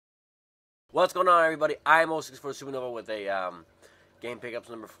What's going on, everybody? I'm 064 Supernova with a game pickups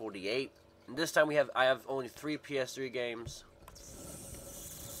number 48. And this time I have only 3 PS3 games.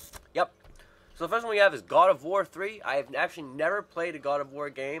 Yep. So the first one we have is God of War 3. I have actually never played a God of War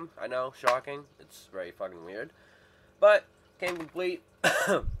game. I know, shocking. It's very fucking weird. But came complete.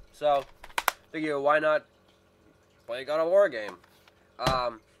 So figure why not play a God of War game.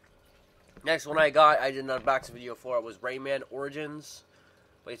 Next one I did an unboxing video for it was Rayman Origins.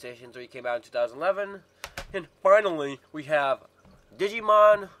 PlayStation 3 came out in 2011. And finally, we have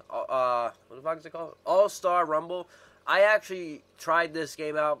Digimon, what the fuck is it called? All-Star Rumble. I actually tried this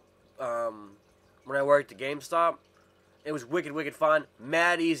game out when I worked at GameStop. It was wicked fun.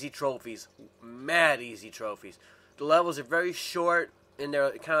 Mad easy trophies. Mad easy trophies. The levels are very short, and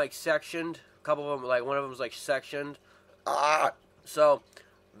they're kind of like sectioned. A couple of them, like one of them was like sectioned. So,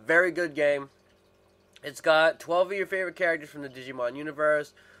 very good game. It's got 12 of your favorite characters from the Digimon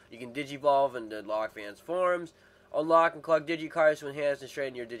universe. You can Digivolve into lock fans forms. Unlock and collect Digicards to enhance and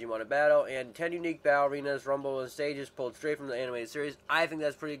straighten your Digimon in battle. And 10 unique battle arenas, rumble, and stages pulled straight from the animated series. I think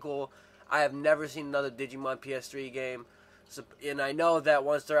that's pretty cool. I have never seen another Digimon PS3 game. So, and I know that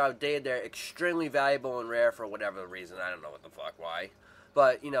once they're outdated, they're extremely valuable and rare for whatever reason. I don't know what the fuck why.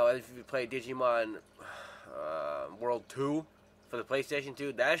 But, you know, if you play Digimon World 2... for the PlayStation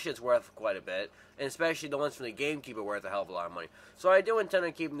 2, that shit's worth quite a bit. And especially the ones from the GameCube are worth a hell of a lot of money. So I do intend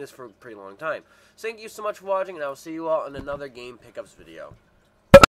on keeping this for a pretty long time. So thank you so much for watching, and I will see you all in another game pickups video.